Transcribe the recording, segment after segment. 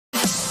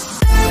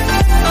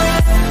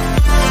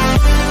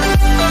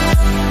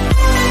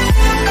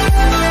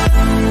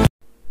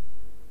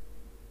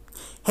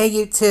Hey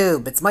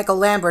YouTube, it's Michael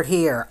Lambert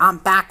here. I'm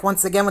back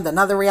once again with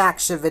another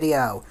reaction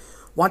video.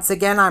 Once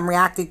again, I'm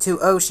reacting to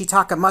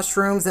Shiitake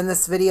mushrooms in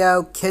this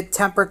video. Kid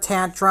temper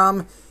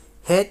tantrum,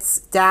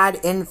 hits dad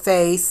in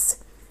face,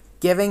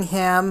 giving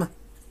him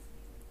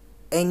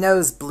a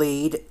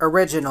nosebleed,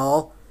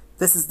 original.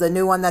 This is the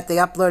new one that they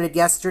uploaded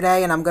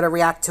yesterday, and I'm going to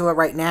react to it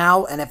right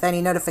now. And if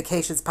any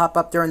notifications pop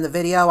up during the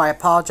video, I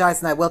apologize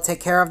and I will take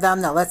care of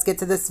them. Now let's get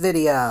to this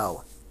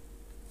video.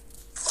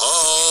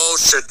 Oh,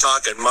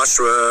 Shiitake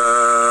mushrooms.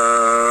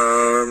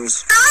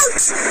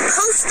 Ouch!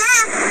 Post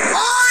that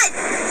on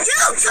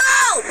YouTube!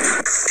 God,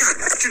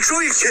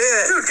 control your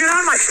kid. Dude, get out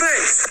of my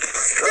face!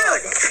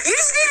 Dude, you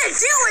just need to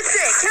deal with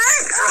it,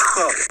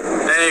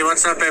 cut! Hey,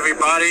 what's up,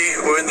 everybody?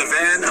 We're in the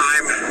van.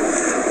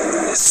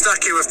 I'm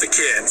stuck here with the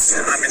kids.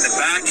 I'm in the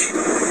back.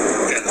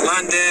 Got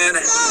London.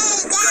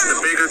 Got the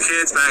bigger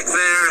kids back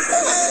there.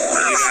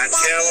 You got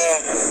Carol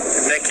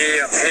and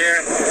Nikki up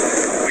here.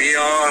 We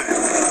are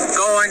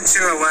going to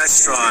a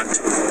restaurant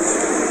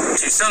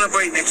to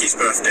celebrate Nikki's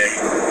birthday.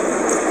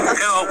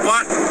 Carol,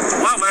 what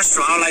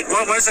restaurant? Like,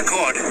 what's it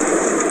called?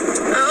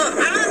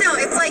 I don't know.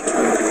 It's like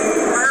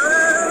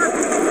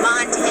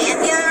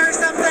Montana or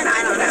something.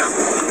 I don't know.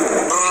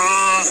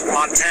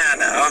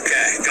 Montana.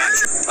 Okay,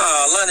 gotcha.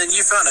 Oh, London,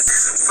 you found a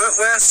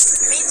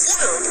footrest? Me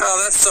too. Oh,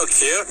 that's so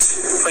cute.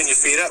 Putting your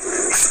feet up.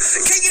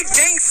 Get your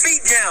dang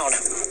feet down.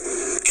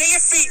 Get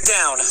your feet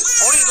down.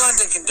 Only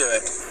London can do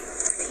it.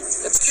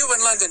 It's cute when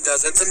London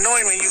does it. It's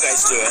annoying when you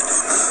guys do it.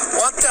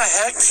 What the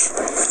heck?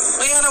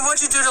 Leanna, what'd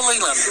you do to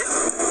Leland?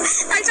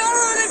 I told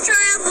her to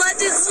try on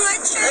London's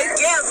sweatshirt. I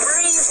can't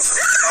breathe.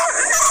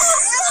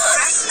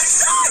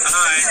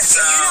 Alright,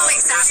 so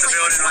there's the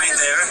building right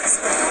there.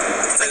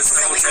 There's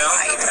the hotel.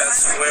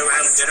 That's where we're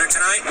having dinner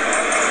tonight.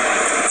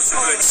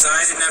 Super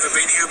excited. Never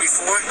been here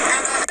before.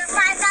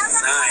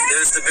 Alright,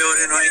 there's the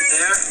building right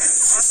there.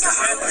 That's the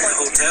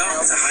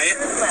hotel. The Hyatt.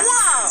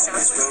 Whoa!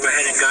 That's where we're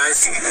heading,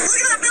 guys. Look at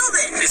that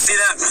building. You see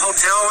that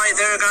hotel right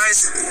there,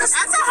 guys? That's a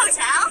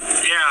hotel?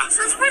 Yeah.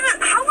 Since when?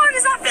 How long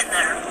has that been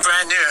there?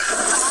 Brand new.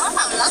 Oh,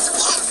 that's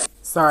cool.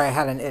 Sorry, I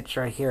had an itch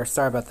right here.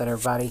 Sorry about that,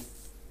 everybody.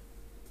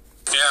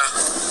 Yeah.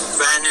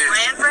 Brand new.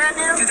 Brand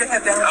new? Do they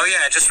have that? Oh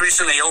yeah, it just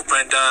recently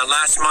opened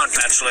last month,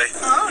 actually.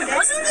 Oh,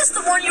 wasn't this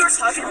the one you were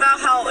talking about,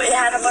 how it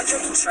had a bunch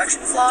of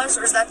construction flaws,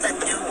 or is that the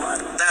new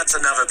one? That's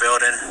another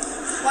building.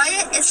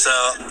 Why? It's So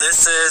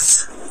this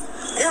is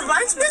It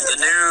reminds me of the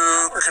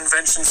new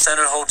Convention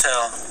Center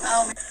Hotel.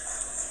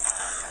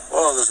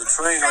 Oh, there's a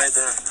train right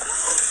there.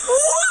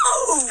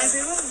 Whoa!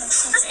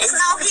 It's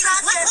all he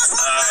got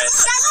this. Alright.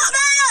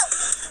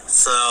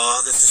 So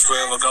this is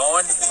where we're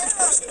going.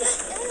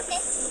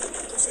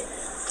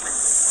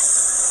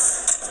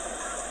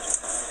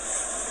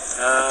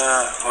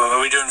 What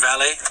are we doing,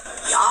 valet?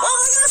 Oh,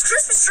 look at this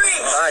Christmas tree!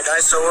 Alright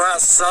guys, so we're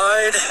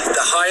outside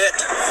the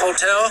Hyatt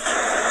Hotel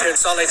here in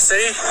Salt Lake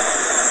City.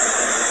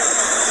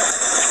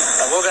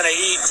 And we're gonna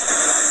eat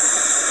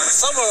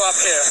somewhere up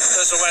here.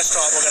 There's a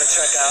restaurant we're gonna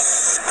check out.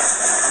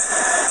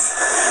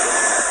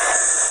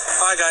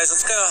 Alright guys,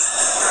 let's go.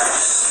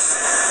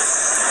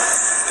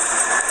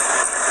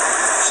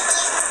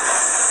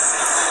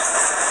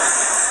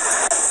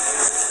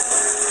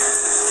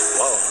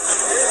 Whoa.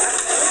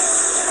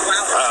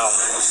 Wow.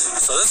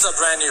 So this is a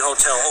brand new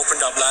hotel,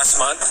 opened up last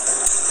month.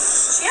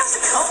 She has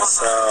a coat.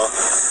 So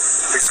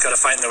we just gotta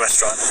find the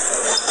restaurant.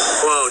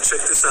 Whoa,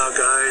 check this out,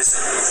 guys.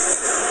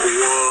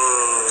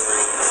 Whoa.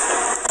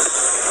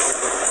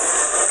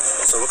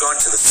 So we're going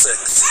to the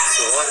 6th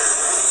floor.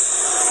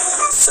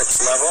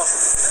 6th level.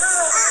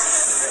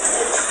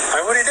 I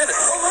already did it.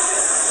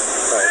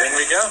 Right, in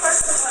we go.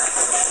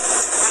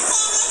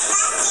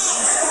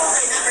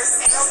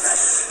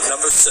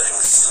 Number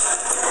 6.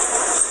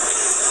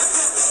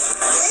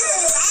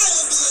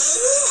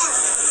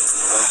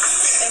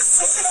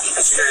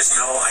 As you guys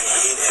know, I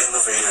hate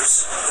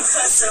elevators.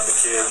 Especially the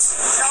kids.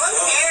 No one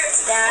cares,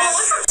 Dad.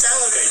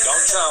 Okay,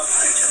 don't jump.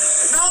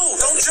 No,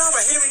 don't jump.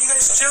 I hate it when you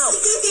guys jump.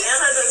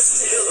 Anna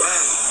does too.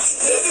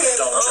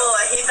 Don't Oh,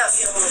 jump. I hate that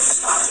feeling when it's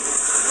hot.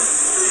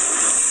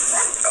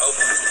 Oh,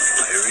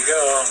 here we go.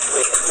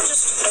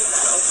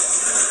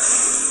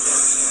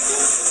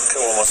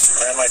 Come on, almost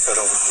ran my foot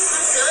over.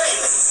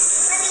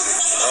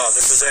 Oh,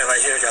 this is it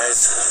right here, guys.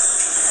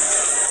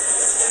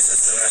 This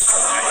is the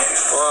restaurant right here.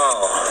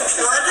 Whoa.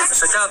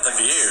 Check out the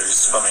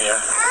views from here.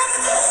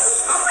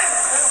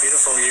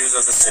 Beautiful views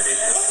of the city.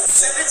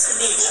 Send it to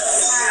me.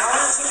 I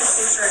want to take a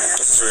picture of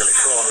This is really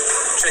cool.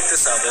 Check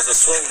this out. There's a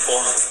swimming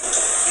pool.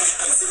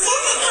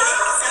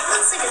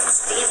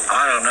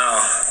 I don't know.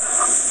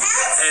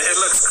 It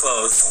looks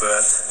closed, but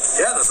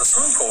yeah, there's a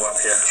swimming pool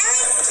up here. It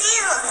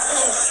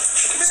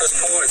says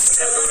pool is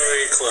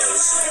temporarily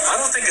closed. I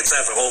don't think it's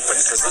ever open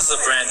because this is a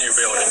brand new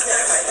building.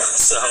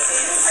 So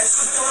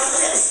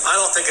I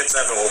don't think it's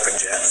ever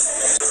opened yet.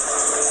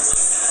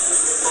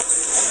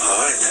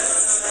 Alright.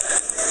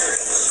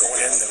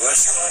 Going in the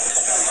restaurant,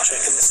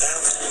 checking this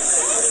out.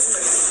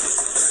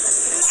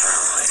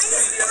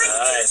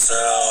 Alright, so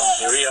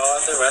here we are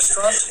at the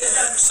restaurant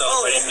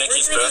celebrating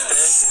Nikki's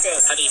birthday.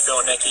 How do you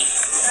feel, Nikki?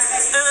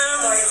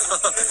 64.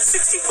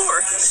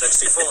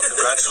 64,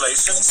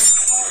 congratulations.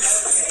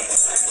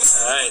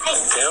 Alright,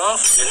 Carol,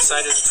 you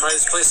excited to try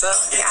this place out?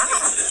 Yeah.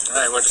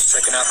 Alright, we're just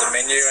checking out the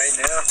menu right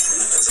now.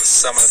 This is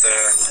some of the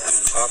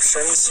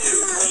options.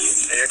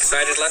 Are you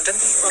excited, London?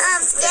 Do you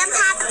have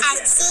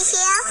ice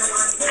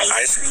here?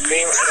 Ice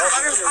cream?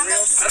 I don't know.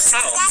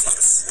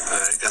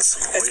 Alright, got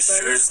some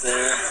oysters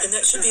there. And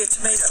that should be a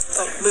tomato.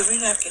 Oh, move your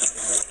napkin. You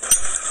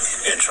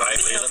gonna try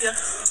it, Leland?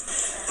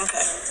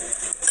 Okay.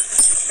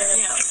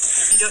 Now,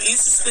 you don't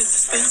use the spoon. The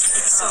spoon's for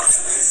the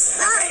sauce.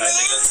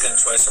 Leland's gonna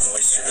try some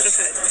oysters.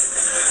 Okay.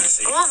 Let's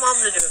see. I want Mom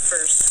to do it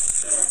first.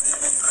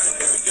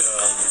 Here we go.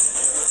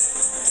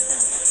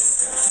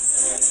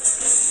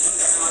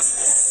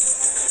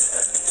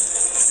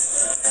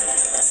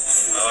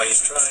 Oh,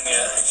 he's trying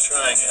it. He's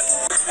trying it.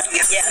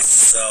 Yes.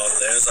 So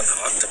there's an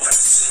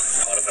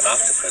octopus. Part of an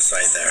octopus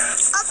right there.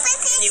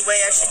 Any way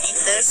I should eat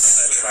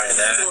this? Gonna try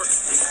that.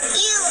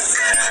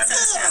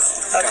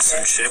 Got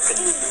some chicken.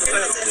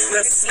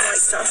 That's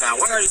nice stuff. Now,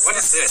 what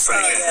is this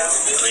right here?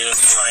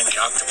 Leland's trying the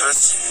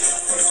octopus.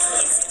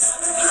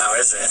 How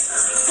is it?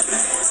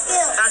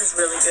 That is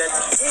really good.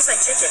 It tastes like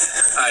chicken.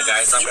 Alright,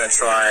 guys, I'm gonna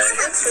try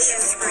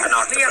an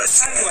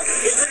octopus.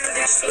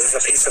 This is a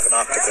piece of an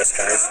octopus,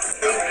 guys.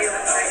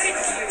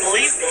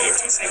 Believe me, it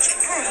tastes like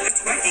chicken.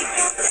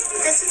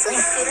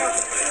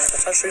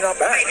 That's actually not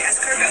bad.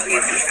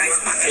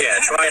 Yeah,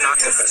 try an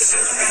octopus.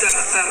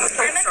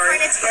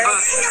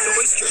 The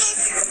oysters.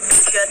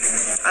 It's good.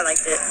 I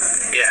liked it.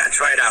 Yeah,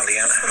 try it out,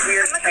 Leanna.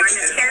 Weird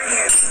texture.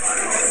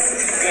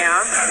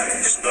 Yeah.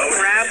 Just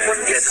grab one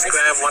of Yeah, these just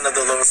grab one of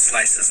the little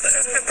slices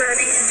there.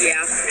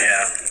 Yeah.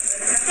 Yeah.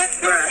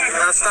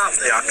 That's not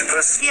the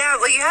octopus. Yeah,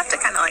 well, you have to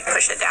kind of like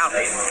push it down.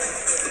 I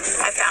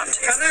found.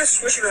 Kind of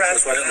swish it around.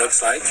 That's what it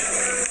looks like.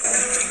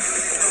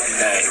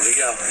 Okay, here we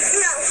go.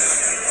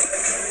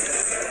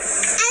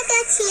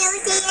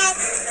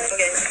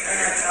 Okay.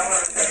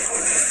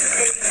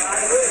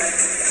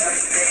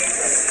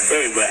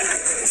 Very bad.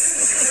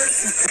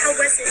 How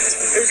was it?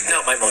 It was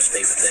not my most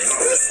favorite thing.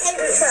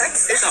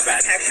 It's not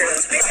bad. Texture.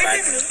 Not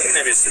bad.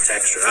 Maybe it's the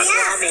texture. I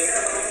mean,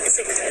 it's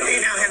a good.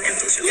 They now have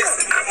empty sugar.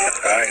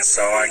 Alright,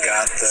 so I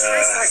got the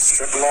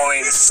strip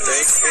loin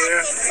steak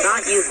here.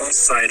 Not you, Mom.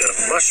 Side of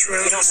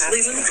mushrooms.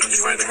 Leland, you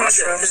Try want the to try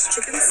mushrooms. the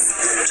chicken?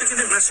 Chicken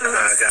and mushrooms.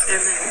 I got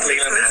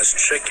Leland has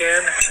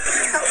chicken.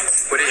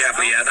 What do you have,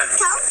 Leanna? I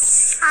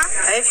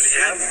have What do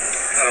you have?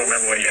 I don't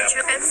remember what you have.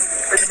 chicken.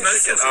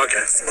 Chicken.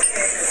 Okay.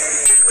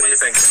 What do you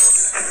think?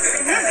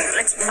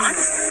 It's fun.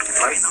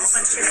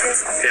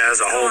 Yeah, there's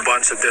a whole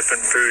bunch of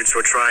different foods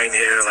we're trying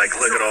here. Like,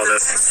 look at all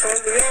this.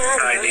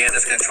 Alright,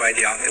 Leanna's gonna try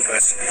the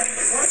octopus.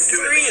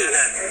 Do it,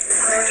 Leanna.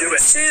 Do it.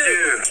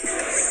 2,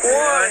 1.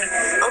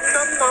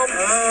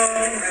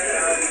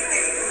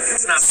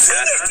 It's not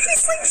bad, huh?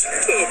 It's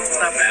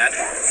not bad.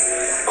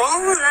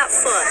 All of that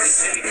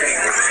fudge.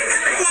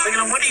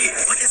 Leanna, what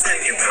is that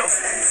in your mouth?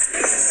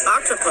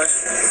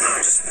 Octopus.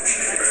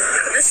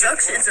 This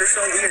sucks. It's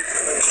so weird.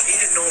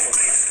 Eat it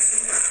normally.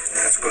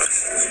 That's good.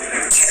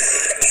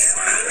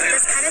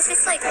 This kind of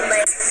tastes like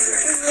leg.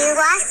 You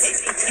what?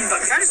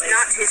 That does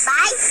not taste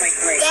like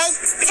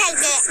legs.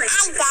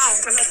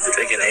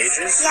 Taking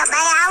ages. Yeah, but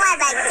I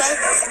want like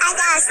this. I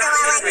want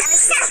the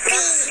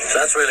stuffing.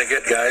 That's really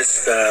good,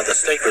 guys. The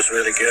steak was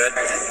really good.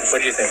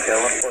 What do you think,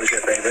 Ellen? What was your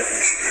favorite?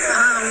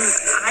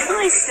 I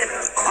liked it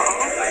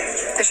all.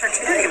 The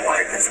charcuterie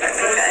board was really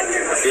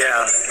good.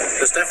 Yeah,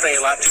 there's definitely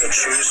a lot to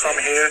choose from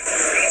here.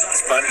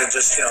 It's fun to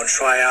just,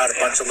 try out a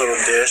bunch of little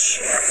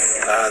dish.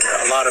 A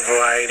lot of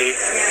variety.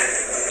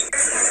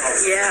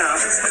 Yeah.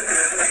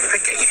 Hey,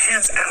 get your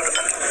hands out of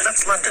it.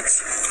 That's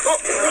London's. Oh,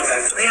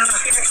 Leanna,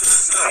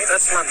 stop.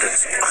 That's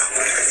London's. Oh,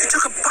 you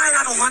took a bite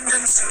out of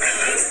London's.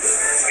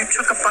 You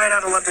took a bite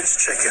out of London's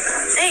chicken.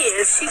 Hey,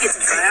 if she gets a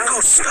try out.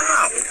 No,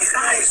 stop. You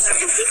guys.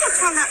 If he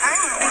gets on the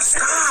aisle.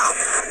 Stop.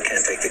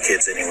 Can't take the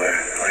kids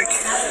anywhere. Like,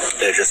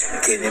 they're just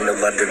getting into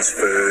London's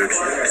food.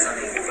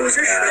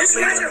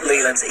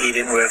 Leland's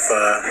eating with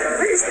a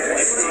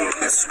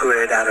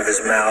squid out of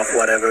his mouth,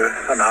 whatever,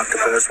 an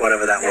octopus,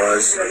 whatever that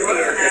was.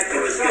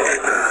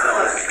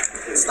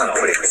 It's not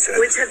pretty good.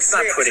 It's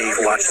not pretty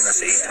watching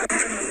us eat.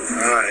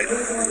 Alright.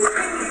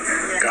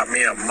 Got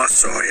me a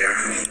mussel here.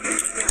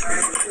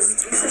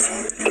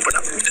 Open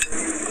up.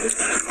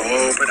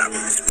 Open up.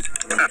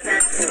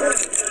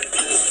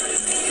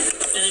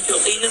 And if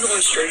you'll eat an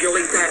oyster, you'll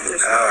eat that.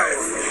 Alright.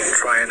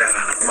 Trying a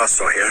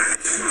mussel here.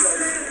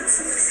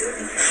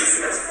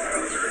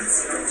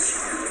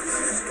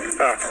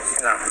 Oh,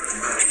 no.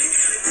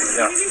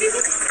 No.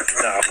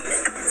 No.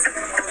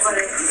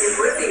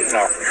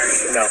 No.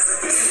 No.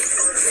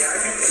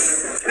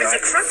 Is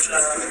it crunchy?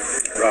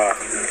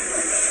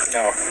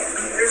 No.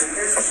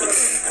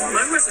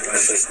 Mine wasn't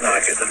This crunchy. is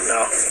not good.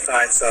 No.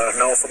 It's a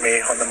no for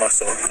me on the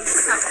mussel.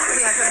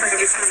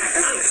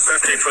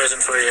 Birthday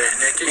present for you,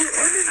 Nikki.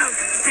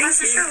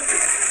 Thank you.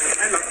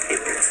 I love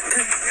papers.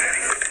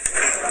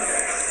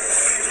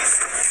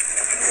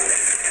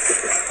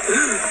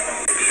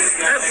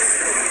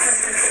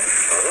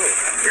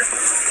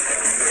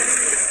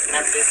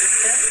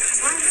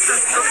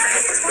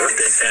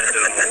 Birthday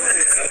candle.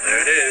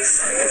 There it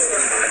is.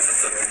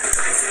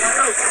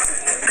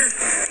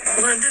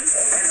 London.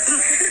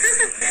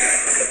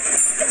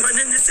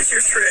 London, this is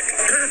your trick.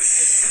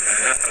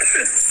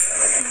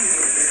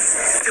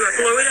 Do I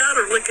blow it out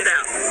or lick it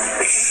out?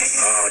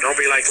 Oh, don't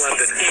be like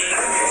London.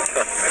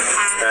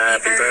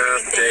 Happy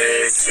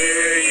birthday to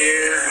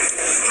you.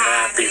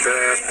 Happy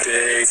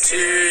birthday to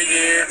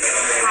you.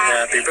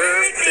 Happy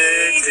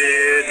birthday,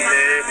 dear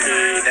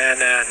Nikki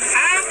Nana.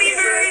 Happy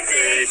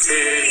birthday to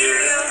you.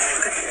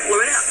 Blow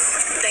it out.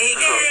 Thank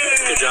you.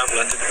 Good job,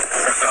 London.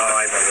 Oh,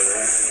 I remember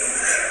this.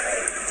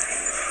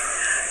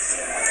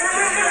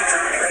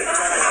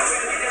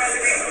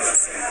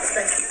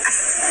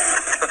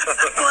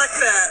 I like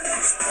that.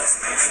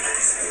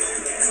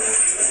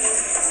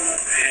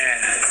 Yeah.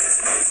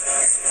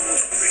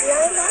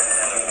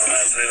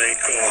 That's really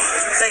cool.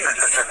 Thank you.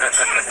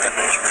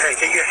 Hey,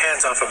 get your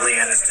hands off of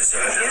Leanna's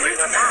dessert.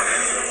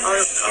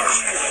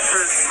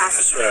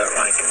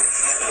 Like,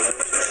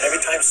 every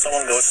time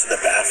someone goes to the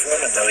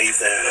bathroom and they leave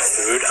their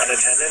food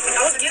unattended,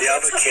 the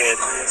other kid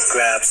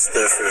grabs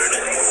their food.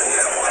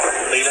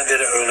 Leland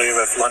did it earlier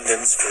with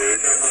London's food,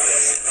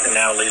 and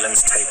now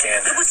Leland's taking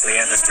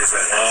Leanna's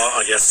dessert.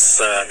 Oh, I guess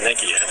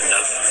Nikki had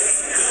enough.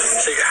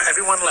 See,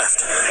 everyone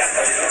left.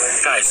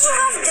 Guys,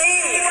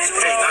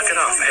 hey, knock it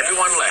off.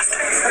 Everyone left.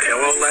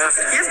 Carol left.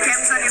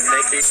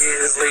 Nikki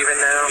is leaving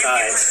now.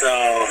 Alright,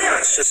 so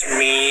it's just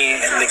me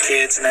and the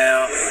kids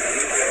now.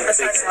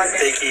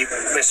 They keep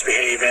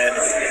misbehaving.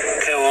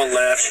 Carol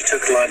left. She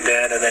took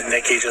London, and then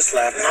Nikki just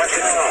left. Knock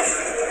it off.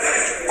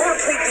 Or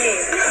play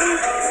game.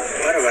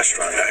 We're at a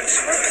restaurant,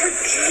 guys. Okay,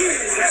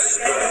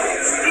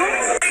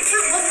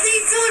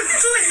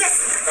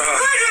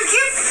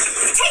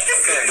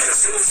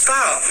 just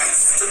stop.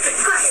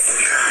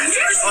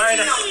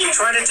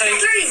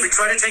 We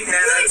try to take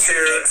Nana to,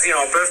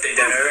 birthday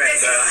dinner, and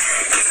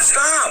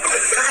stop.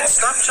 God,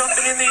 stop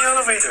jumping in the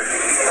elevator.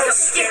 That's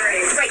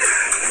scary.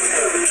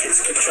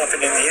 Kids keep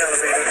jumping in the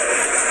elevator.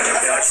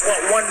 I just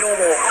want one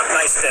normal,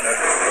 nice dinner.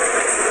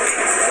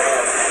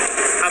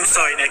 I'm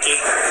sorry, Nikki.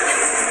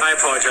 I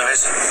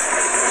apologize.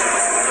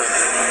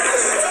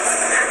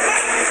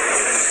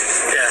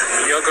 Yeah,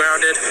 you're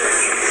grounded.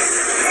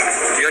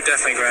 You're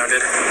definitely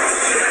grounded.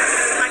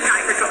 I'm not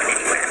ever going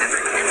anywhere ever.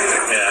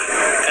 Yeah,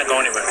 can't go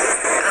anywhere.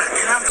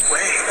 Get out of the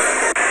way.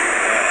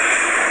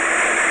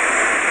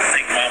 I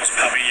think Mom's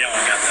probably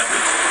yelling at them.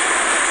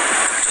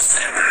 Just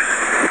stand there.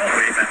 Don't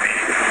wave at me.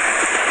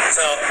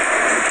 So,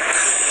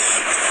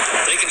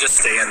 they can just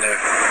stay in there.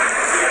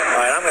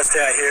 Alright, I'm gonna stay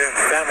out here.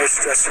 Family's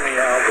stressing me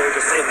out. They're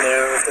just in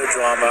there with their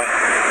drama.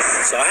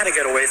 So I had to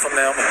get away from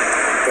them.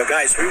 But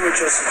guys, we were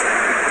just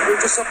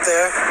up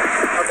there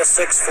on the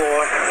 6th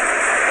floor.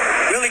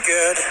 Really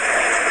good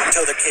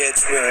until the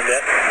kids ruined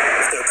it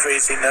with their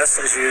craziness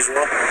as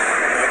usual.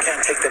 I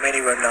can't take them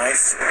anywhere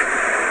nice.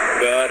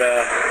 But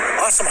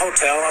awesome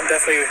hotel. I'm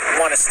definitely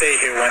want to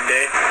stay here one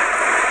day.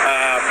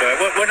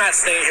 But we're not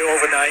staying here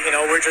overnight.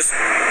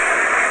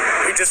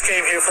 We just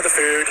came here for the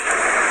food.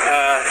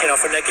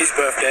 For Nikki's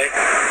birthday.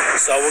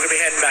 So we're gonna be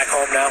heading back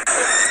home now.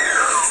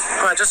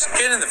 Come on, just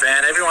get in the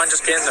van. Everyone,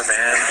 just get in the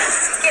van.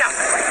 Yeah.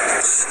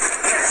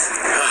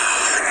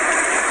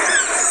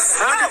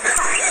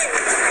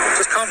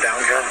 Just calm down,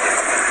 girl.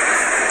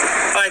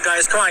 Alright,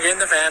 guys, come on, get in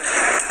the van.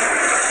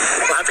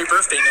 Well, happy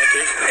birthday,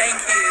 Nikki. Thank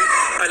you.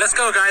 Alright, let's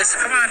go, guys.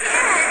 Come on.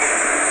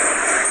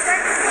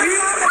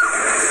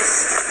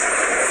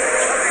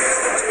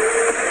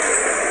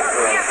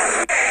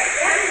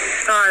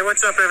 Alright,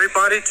 what's up,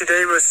 everybody?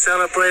 Today we're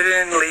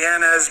celebrating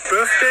Leanna's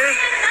birthday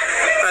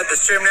at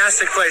this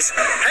gymnastic place.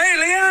 Hey,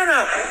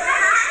 Leanna!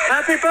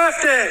 Happy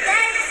birthday!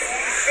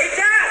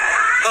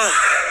 Oh.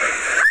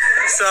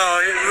 So,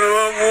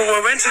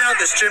 we're renting out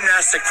this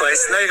gymnastic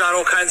place, and they got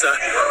all kinds of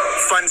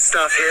fun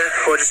stuff here.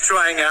 We're just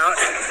trying out,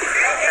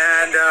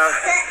 and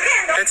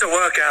it's a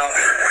workout.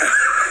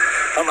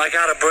 I'm like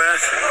out of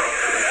breath,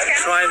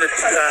 trying to,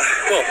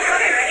 whoa,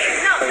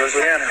 there goes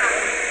Leanna.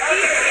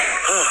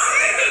 Oh,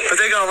 but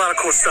they got a lot of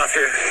cool stuff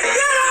here. Get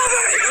over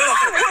here!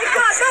 Oh my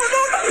God, no.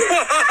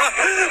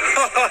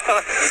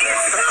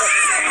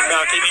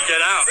 Now, can you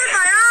get out? It's in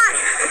my eye.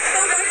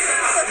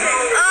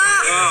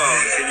 Oh,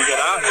 can you get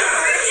out?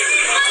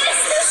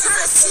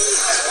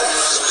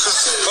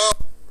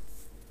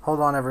 Hold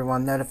on,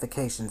 everyone.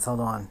 Notifications. Hold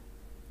on.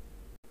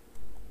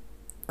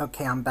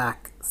 Okay, I'm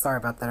back. Sorry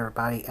about that,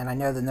 everybody. And I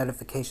know the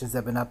notifications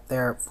have been up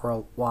there for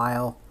a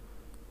while,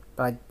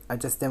 but I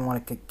just didn't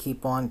want to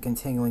keep on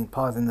continuing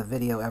pausing the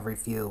video every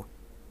few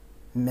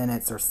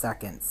minutes or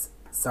seconds.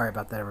 Sorry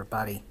about that,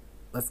 everybody.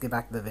 Let's get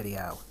back to the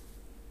video.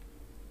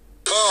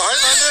 Oh, hi,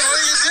 London. What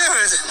are you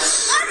doing?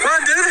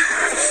 London?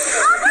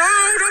 No,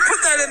 don't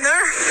put that in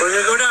there. We're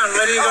going to go down.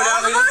 Ready to go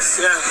down?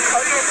 Yeah.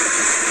 Okay.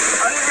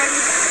 Are you ready?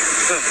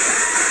 2,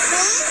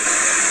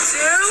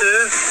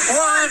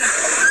 1.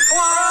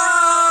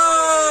 Whoa!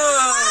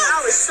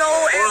 That was so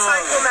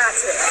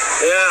anticlimactic.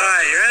 Yeah. All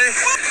right, you ready?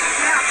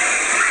 Yeah.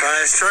 All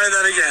right, let's try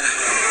that again.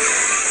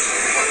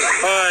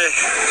 All right.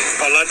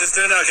 Oh, London's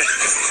doing it? Okay.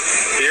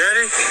 You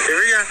ready? Here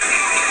we go.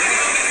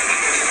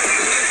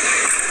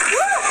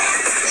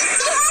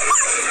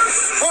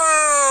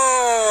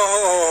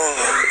 Whoa!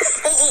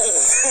 Oh,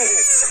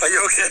 are you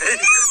okay?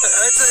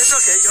 It's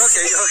okay. You're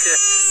okay. You're okay.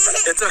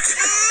 It's okay.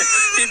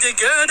 You did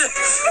good.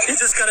 You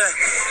just gotta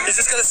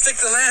stick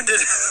the landing.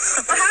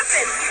 What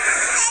happened?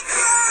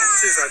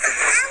 She's okay.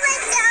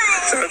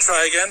 So we'll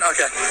try again.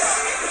 Okay.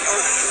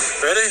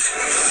 Ready?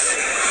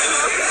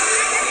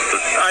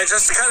 All right,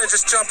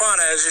 just jump on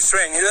it as you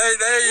swing. There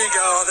you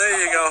go. There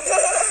you go.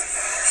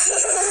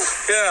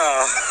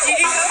 Yeah.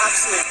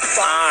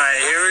 All right,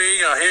 here we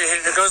go.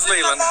 Here goes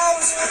Leland.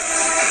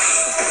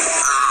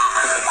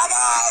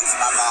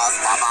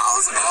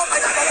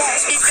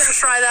 He's gonna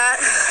try that.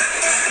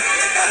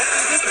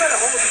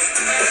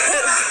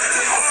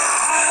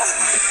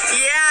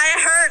 Yeah, it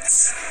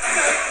hurts.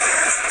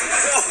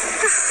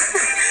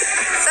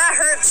 That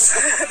hurts.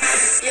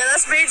 Yeah,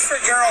 that's made for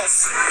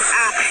girls.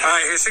 All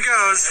right, here she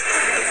goes.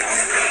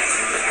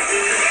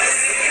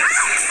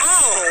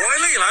 Oh, why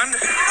Leland?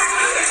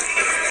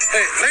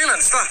 Hey,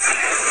 Leland, stop.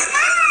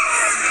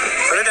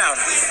 Put it down.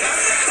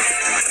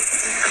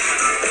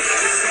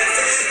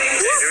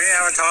 Okay, do we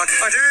have a talk?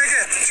 Oh, do it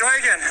again. Try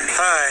again.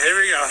 All right, here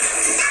we go.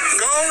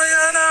 Go,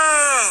 Leanna!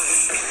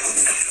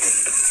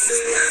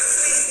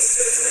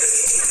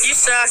 You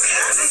suck.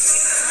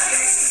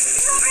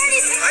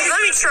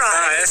 Let me try.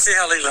 All right, let's see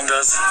how Leland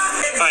does. All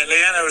right,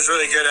 Leanna was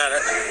really good at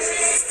it.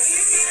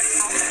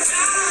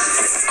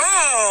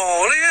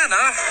 Oh,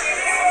 Leanna!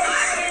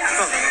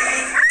 Oh.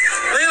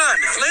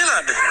 Leland!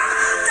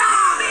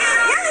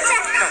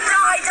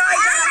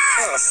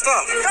 Oh,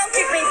 stop. Don't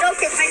kick me.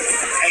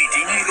 Hey, do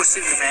you need to go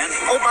sit in the van?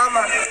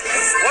 Obama.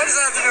 What does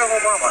that have to do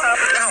with Obama?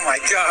 Oh my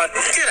God!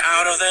 Get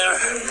out of there!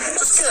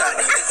 Just get out.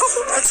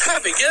 What's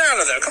happening? Get out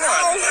of there! Come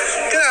on!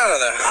 Get out of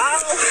there!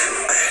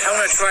 I'm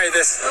gonna try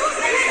this.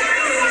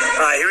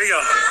 All right, here we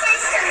go.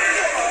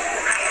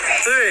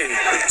 3, 2.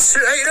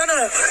 Hey,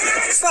 no!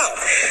 Stop!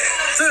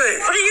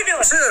 3. What are you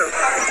doing?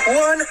 2,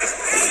 1.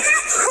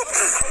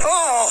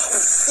 Oh!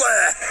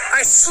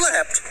 I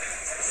slipped.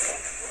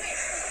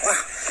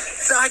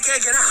 I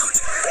can't get out.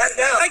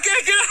 I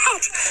can't get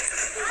out.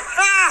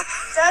 Ah!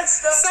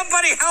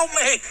 Somebody help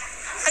me.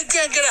 I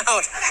can't get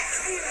out.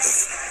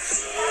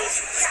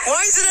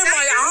 Why is it in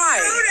my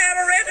eye? At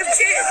a random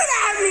kid.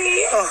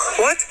 Oh,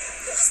 what?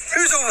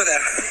 Who's over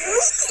there?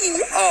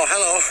 Oh,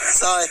 hello.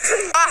 Sorry.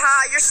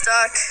 Aha, you're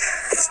stuck.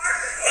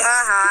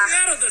 Aha. Get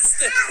out of this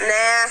thing.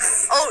 Nah.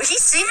 Oh,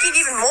 he's sinking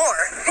even more.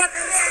 What?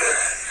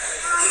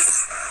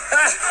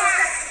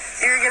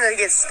 You're gonna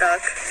get stuck.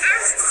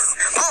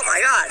 Oh my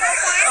God.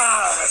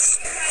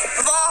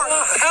 Vlog.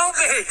 Oh, help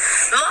me.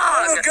 Vlog.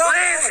 Oh, God.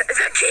 Where's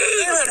the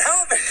key? Leland,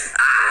 help me.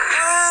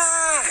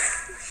 Ah.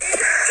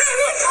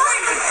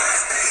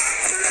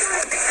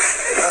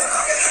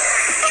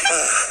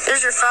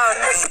 There's your phone.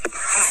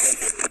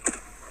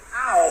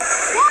 Ow.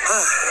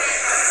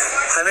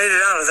 I made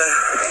it out of there.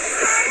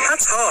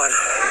 That's hard.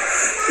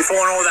 You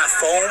falling over that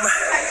foam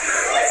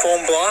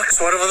blocks,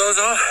 whatever those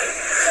are. I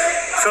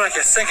feel like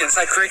you're sinking. It's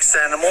like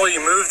quicksand. The more you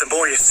move, the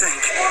more you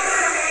sink.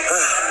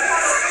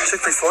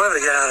 Took me forever to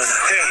get out of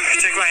there. Here,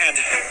 take my hand.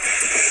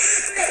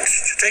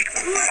 Take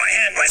my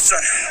hand, my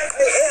son.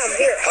 Yeah, I'm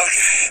here.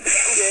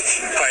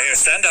 Okay. All right, here,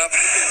 stand up.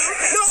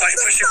 So I can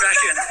push you back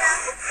in.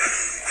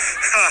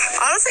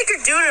 I don't think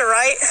you're doing it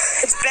right.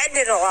 It's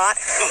bending a lot.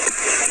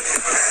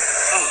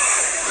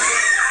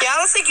 Yeah, I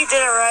don't think you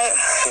did it right.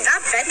 That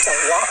bent a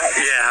lot.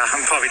 Yeah,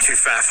 I'm probably too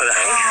fat for that.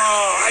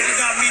 Oh, I did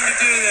not mean to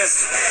do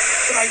this,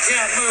 but I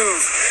can't move.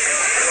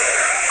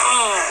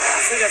 Oh, I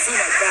think I threw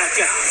my back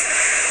out.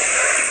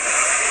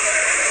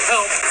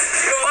 Help.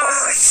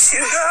 Oh,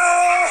 shoot.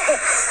 No!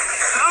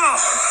 Oh.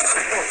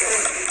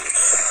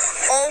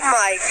 Oh,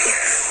 my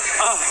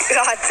Oh,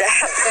 God, Dad. I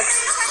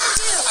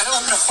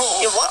don't know.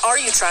 Yeah, what are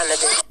you trying to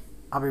do?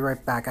 I'll be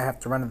right back. I have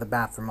to run to the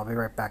bathroom. I'll be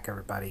right back,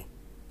 everybody.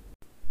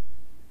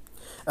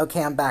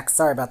 Okay, I'm back.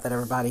 Sorry about that,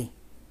 everybody.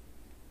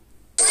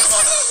 I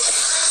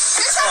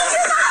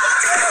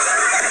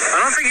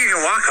don't think you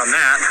can walk on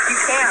that. You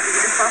can't.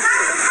 You're supposed to.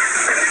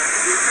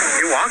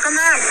 You walk on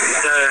that?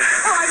 The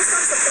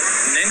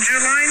ninja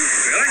line?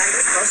 Really?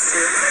 You're supposed to.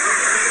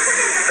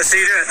 Let's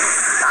see you do it.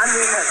 I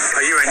mean,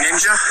 Are you a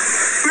ninja?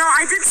 no,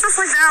 I did stuff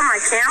like that on my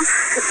camp.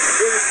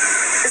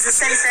 It's the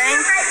same thing,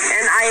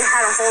 and I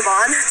had to hold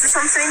on to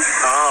something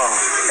Oh.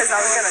 because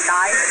I was gonna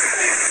die.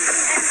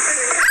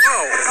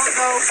 Whoa. Don't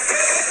go.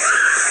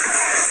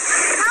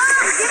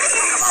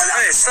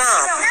 Hey,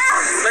 stop.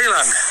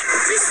 Leland.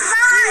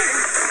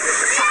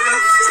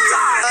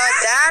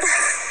 Dad, I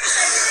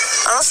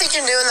don't think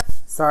you're doing that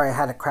Sorry, I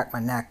had to crack my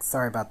neck.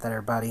 Sorry about that,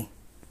 everybody.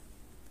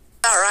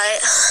 right.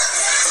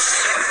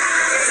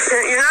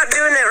 You're not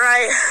doing it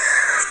right.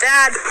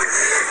 Dad,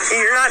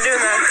 you're not doing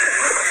that.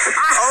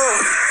 Oh.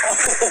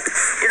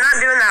 You're not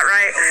doing that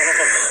right.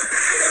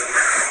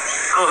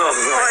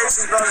 What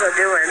is Bozo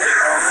doing? Am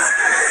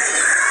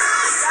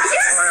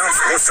I not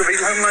supposed to be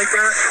lying like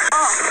that?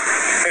 Oh,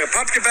 Hey,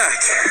 pop your back.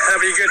 That'd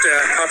be good to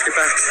pop your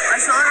back. I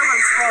feel like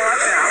I'm swell up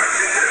now.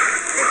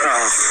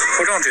 Oh,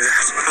 Oh, don't do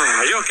that.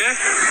 Are you okay?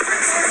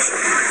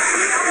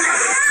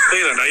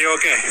 Leland, are you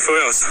okay? For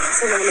reals?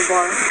 Sitting on the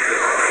bar.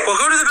 Well,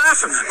 go to the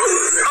bathroom.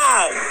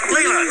 Oh,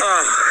 Leland.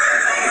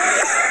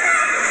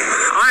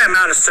 I am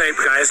out of shape,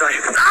 guys.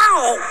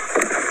 Ow!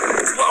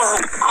 Oh,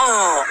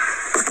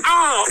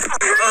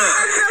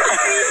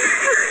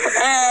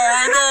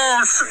 my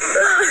nose.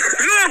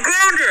 You are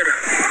grounded.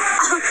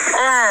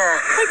 I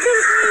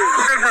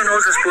think my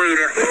nose is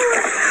bleeding.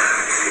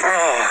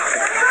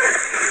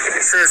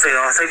 Seriously,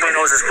 I think my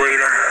nose is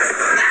bleeding.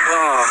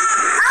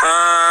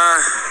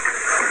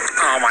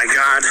 Oh my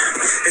God.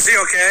 Is he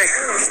okay?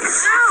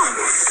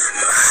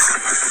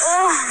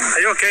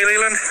 Are you okay,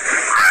 Leland?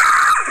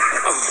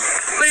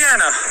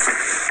 Leanna.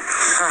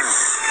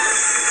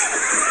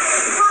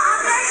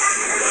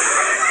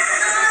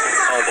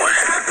 Oh boy.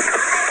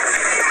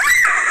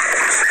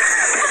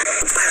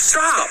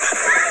 Stop.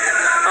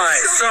 All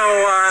right, so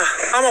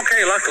I'm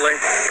okay, luckily.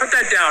 Put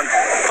that down.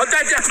 Put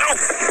that down.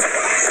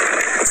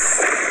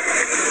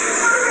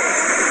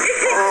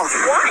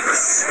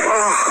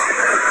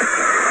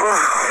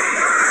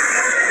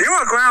 You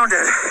are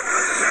grounded.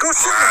 Go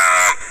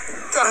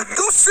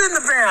sit in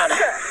the van.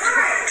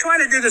 Trying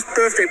to do this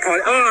birthday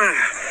party.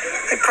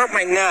 I cut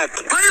my neck.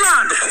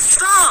 Leland,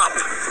 stop!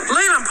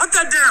 Leland, put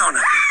that down.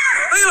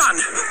 Leland,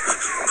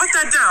 put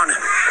that down.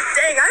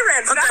 Dang, I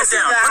ran Put that fast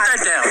down. with that. Put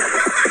that down.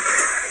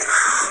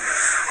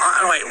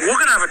 Wait, we're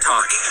gonna have a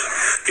talk.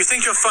 You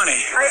think you're funny?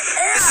 I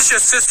am. This is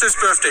your sister's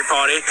birthday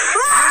party.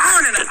 You're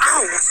ruining it.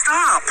 Ow,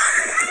 stop.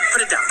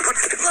 Put it down. Put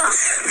the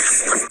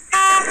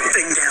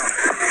thing down.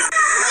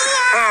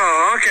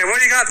 Oh, okay. What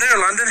do you got there,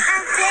 London?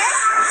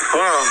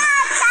 Whoa.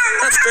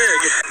 That's big.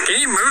 Can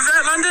you move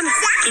that, London?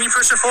 Can you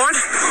push it forward?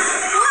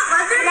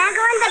 Can I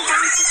go in the back?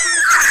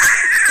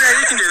 Yeah,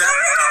 you can do that.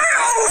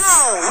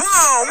 Whoa.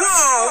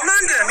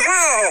 London,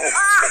 whoa.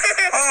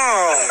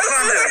 Oh,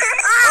 London.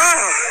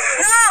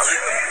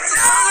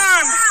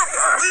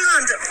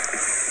 Leland.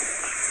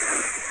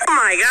 Oh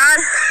my God.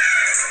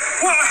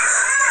 Whoa.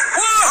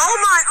 Oh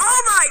my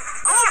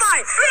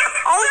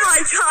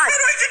God. How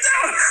do I get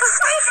down?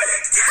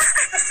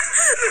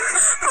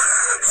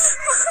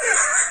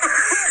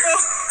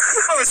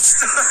 I was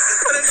stuck. I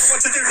didn't know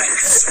what to do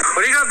next.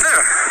 What do you got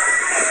there?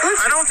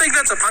 I don't think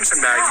that's a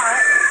punching bag.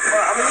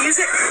 Well, I'm gonna use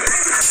it.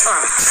 It's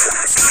not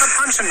a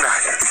punching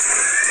bag.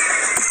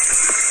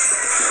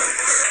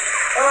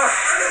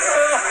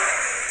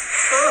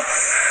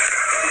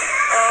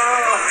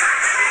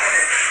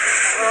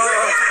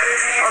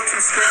 I'm too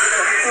scared to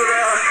do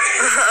that.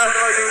 How do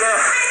I do that?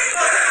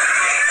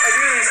 I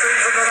do these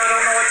things and then I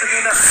don't know what to do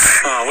now.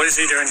 Oh, what is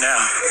he doing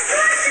now?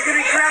 You're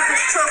gonna grab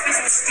this trophies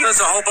and steal. There's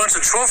a whole bunch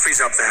of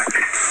trophies up there.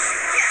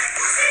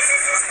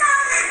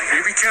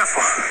 You be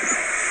careful.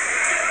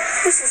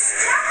 This is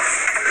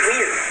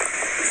weird.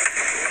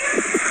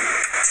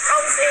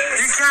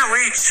 You can't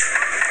reach.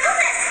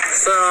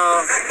 So,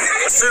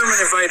 assuming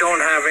if I don't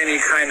have any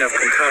kind of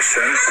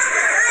concussion,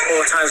 all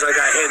the times I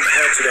got hit in the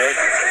head today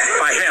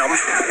by him,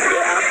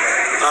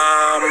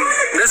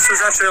 this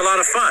was actually a lot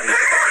of fun.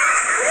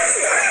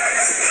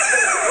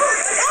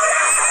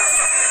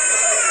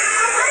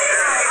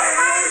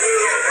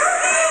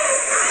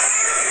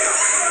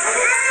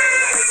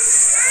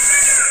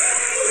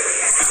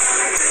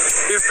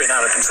 You've been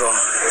out of control.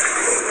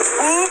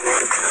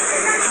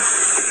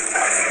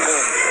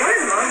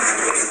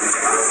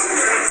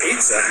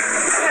 Pizza?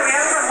 Yeah, we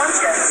haven't had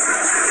lunch yet.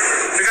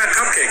 We got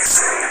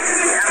cupcakes.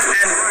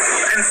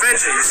 And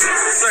veggies.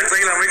 Look,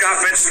 Leland, we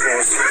got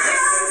vegetables.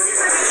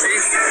 See?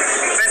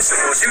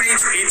 Vegetables. Who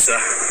eats pizza?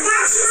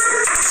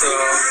 So,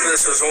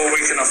 this is all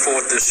we can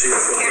afford this year.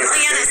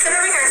 Leanna, sit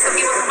over here so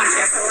people can watch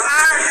you.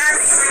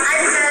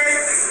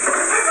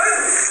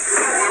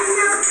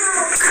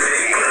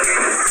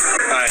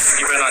 Alright,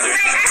 you better not do it.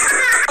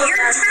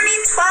 You're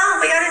turning 12.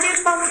 We gotta do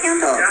 12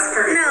 candles.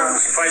 No. I'm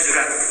surprised you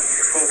got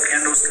 12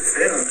 candles to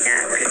fit on.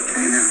 Yeah. Okay.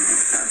 I know.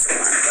 That's a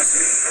lot.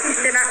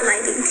 They're not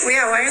lighting.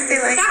 Yeah, why aren't they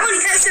like... That one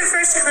because they're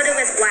first coated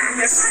with black.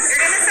 You're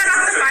gonna set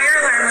off the fire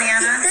alarm,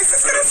 Leanna. This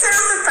is gonna set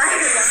off the fire.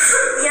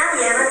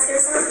 Yeah, let's do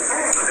some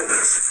fire.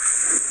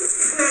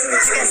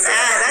 Look at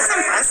that. That's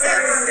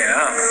impressive.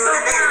 Yeah.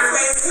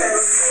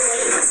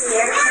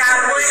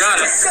 That Got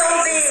it. so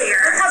big.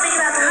 How big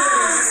that one?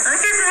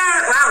 Look at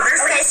that. Wow,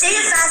 there's Okay, say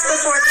it fast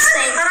before the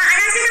thing. Hold on, I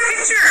gotta take a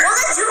picture. Well,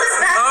 let's do it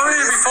fast. Oh,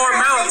 yeah, before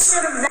it melts.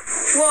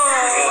 Whoa,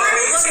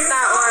 look at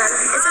that one.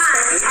 It's a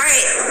perfect. All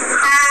right.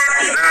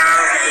 Happy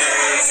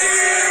birthday to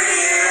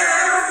you.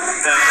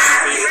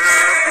 Happy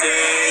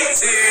birthday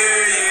to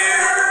you.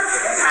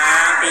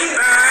 Happy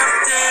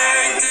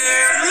birthday,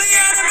 dear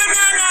Leanna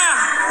Banana.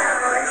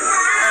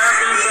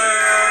 Happy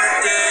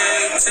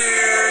birthday to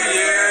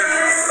you.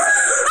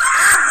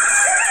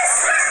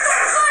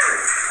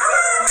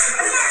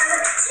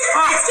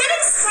 It's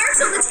getting sparks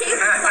on the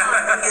table.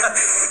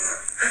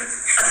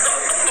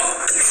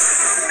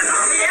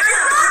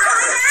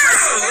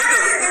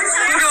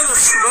 Look at all the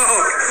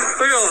smoke.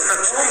 Look at all that.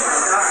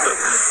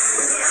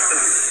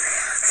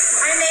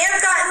 I may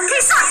have gotten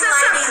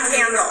lighting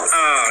candles.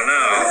 Oh,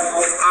 no.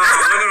 Oh,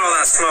 look at all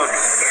that smoke.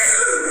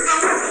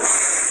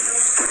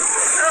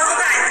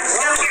 hold on.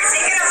 No, here,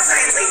 take it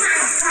outside, please.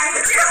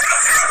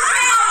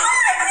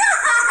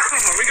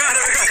 Oh, we got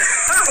it.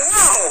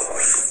 Whoa!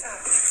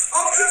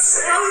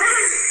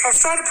 I was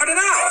trying to put it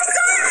out.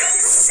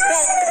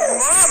 Well,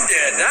 Mom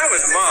did. That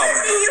was Mom.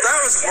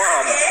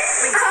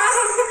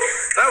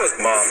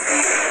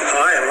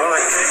 Alright, well, I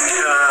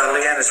think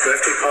Leanna's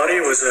birthday party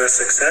was a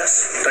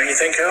success. Don't you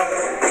think, Hal?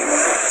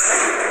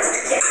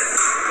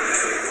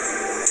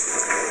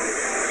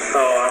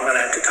 Oh, I'm gonna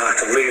have to talk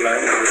to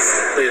Leland,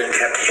 because Leland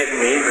kept hitting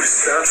me with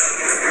stuff.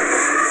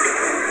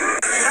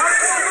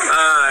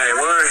 Alright,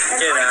 we're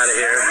getting out of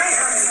here.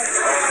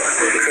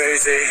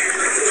 Crazy.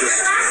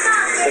 Just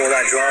all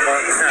that drama.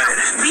 Alright.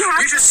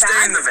 You just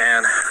stay in the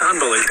van.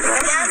 Unbelievable.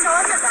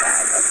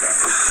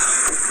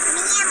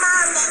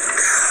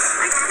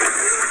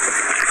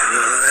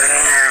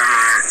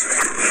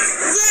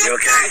 You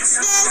okay?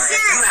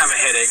 You have a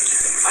headache.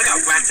 I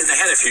got whacked in the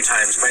head a few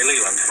times by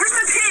Leland. Where's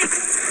my pig?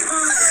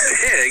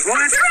 Pig?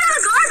 What? Threw it in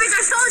the garbage,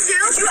 I told you.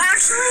 You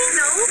actually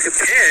know? The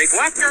pig?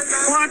 What?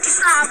 What?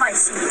 Stop, I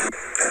see.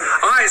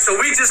 Alright, so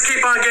we just keep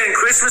on getting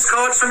Christmas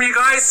cards from you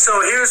guys. So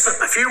here's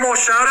a few more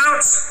shout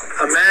outs.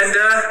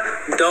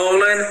 Amanda,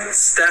 Dolan,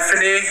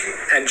 Stephanie,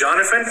 and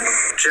Jonathan.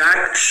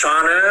 Jack,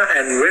 Shauna,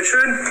 and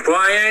Richard.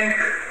 Brian,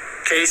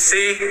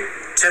 Casey,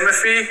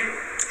 Timothy,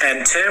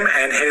 and Tim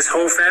and his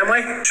whole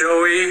family.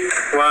 Joey,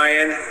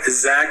 Ryan,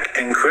 Zach,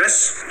 and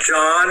Chris.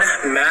 John,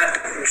 Matt,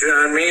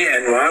 Jeremy,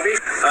 and Robbie.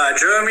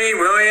 Jeremy,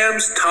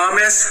 Williams,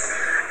 Thomas,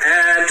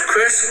 and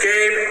Chris,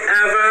 Gabe,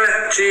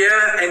 Eva,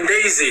 Gia, and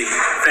Daisy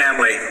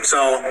family.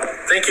 So,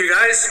 thank you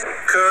guys.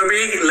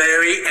 Kirby,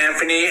 Larry,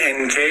 Anthony,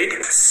 and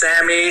Kate.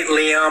 Sammy,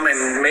 Liam,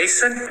 and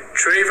Mason.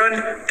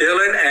 Trayvon,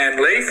 Dylan, and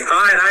Leif.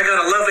 Alright, I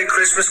got a lovely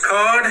Christmas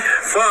card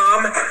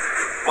from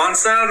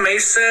Monsa,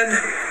 Mason,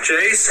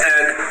 Jace,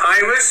 and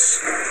Iris.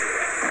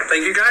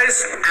 Thank you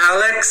guys.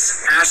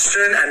 Alex,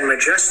 Ashton, and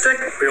Majestic.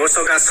 We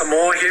also got some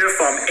more here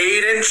from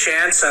Aiden,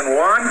 Chance, and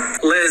Juan.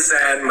 Liz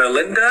and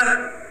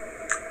Melinda.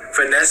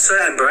 Vanessa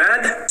and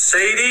Brad,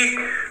 Sadie,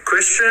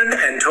 Christian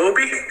and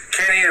Toby,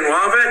 Kenny and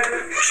Robert,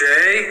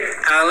 Jay,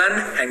 Alan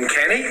and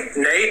Kenny,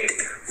 Nate,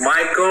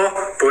 Michael,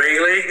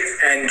 Brayley,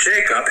 and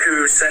Jacob,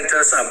 who sent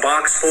us a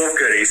box full of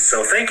goodies.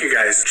 So thank you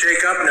guys.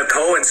 Jacob,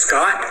 Nicole, and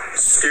Scott,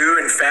 Stu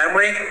and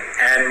family,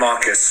 and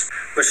Marcus.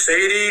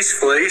 Mercedes,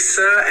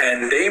 Felisa,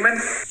 and Damon.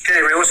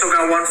 Okay, we also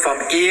got one from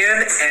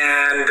Ian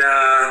and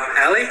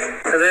Allie.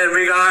 And then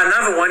we got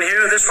another one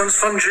here. This one's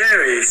from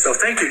Jerry. So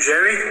thank you,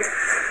 Jerry.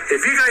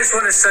 If you guys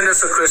want to send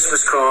us a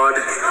Christmas card,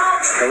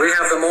 and we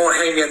have them all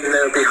hanging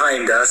there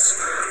behind us,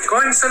 go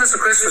ahead and send us a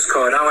Christmas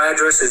card. Our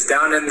address is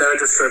down in the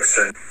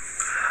description.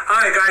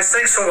 Alright guys,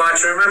 thanks for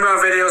watching. Remember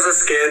our videos are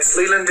skits.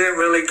 Leland didn't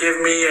really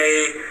give me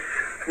a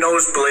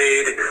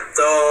nosebleed,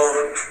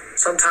 though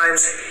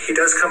sometimes he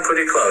does come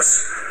pretty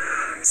close.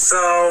 So,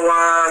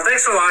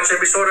 thanks for watching.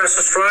 Be sure to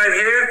subscribe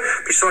here.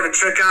 Be sure to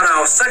check out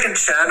our second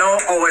channel,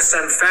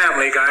 OSM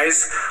Family,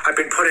 guys. I've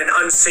been putting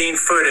unseen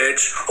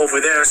footage over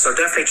there, so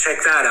definitely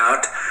check that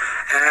out.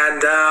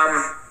 And,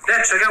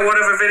 yeah, check out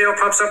whatever video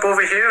pops up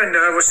over here, and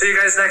we'll see you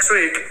guys next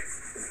week.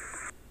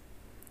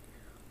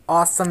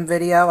 Awesome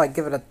video. I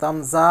give it a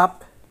thumbs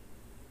up.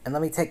 And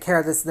let me take care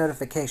of this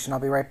notification. I'll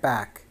be right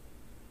back.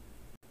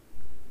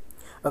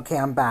 Okay,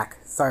 I'm back.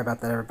 Sorry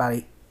about that,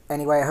 everybody.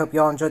 Anyway, I hope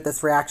you all enjoyed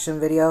this reaction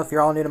video. If you're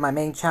all new to my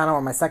main channel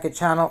or my second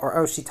channel or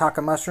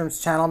Oshitaka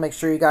Mushrooms channel, make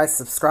sure you guys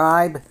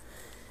subscribe.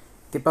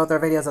 Give both our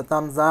videos a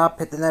thumbs up.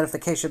 Hit the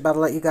notification bell to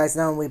let you guys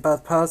know when we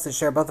both post, and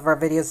share both of our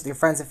videos with your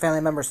friends and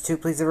family members too,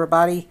 please,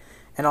 everybody.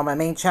 And on my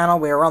main channel,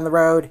 we are on the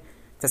road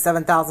to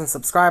 7,000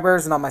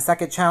 subscribers. And on my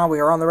second channel, we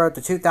are on the road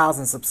to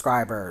 2,000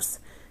 subscribers.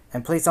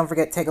 And please don't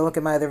forget to take a look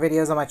at my other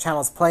videos on my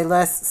channel's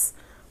playlists.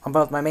 On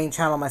both my main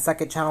channel and my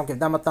second channel, give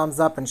them a thumbs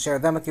up and share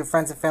them with your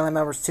friends and family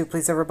members too,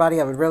 please,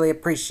 everybody. I would really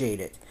appreciate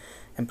it.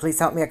 And please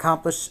help me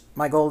accomplish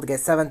my goal to get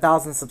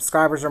 7,000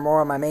 subscribers or more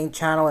on my main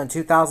channel and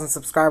 2,000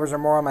 subscribers or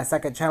more on my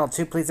second channel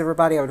too, please,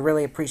 everybody. I would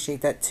really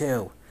appreciate that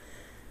too.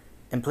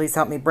 And please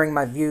help me bring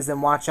my views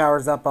and watch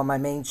hours up on my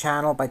main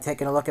channel by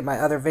taking a look at my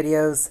other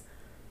videos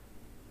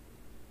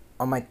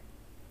on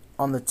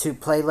the two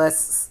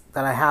playlists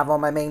that I have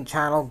on my main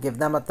channel. Give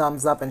them a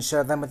thumbs up and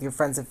share them with your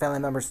friends and family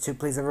members too,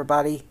 please,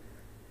 everybody.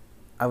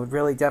 I would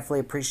really definitely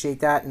appreciate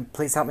that. And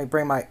please help me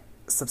bring my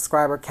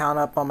subscriber count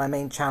up on my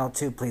main channel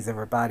too, please,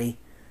 everybody.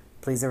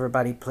 Please,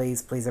 everybody,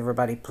 please. Please,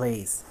 everybody,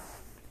 please.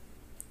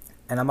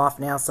 And I'm off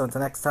now, so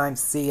until next time,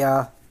 see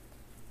ya.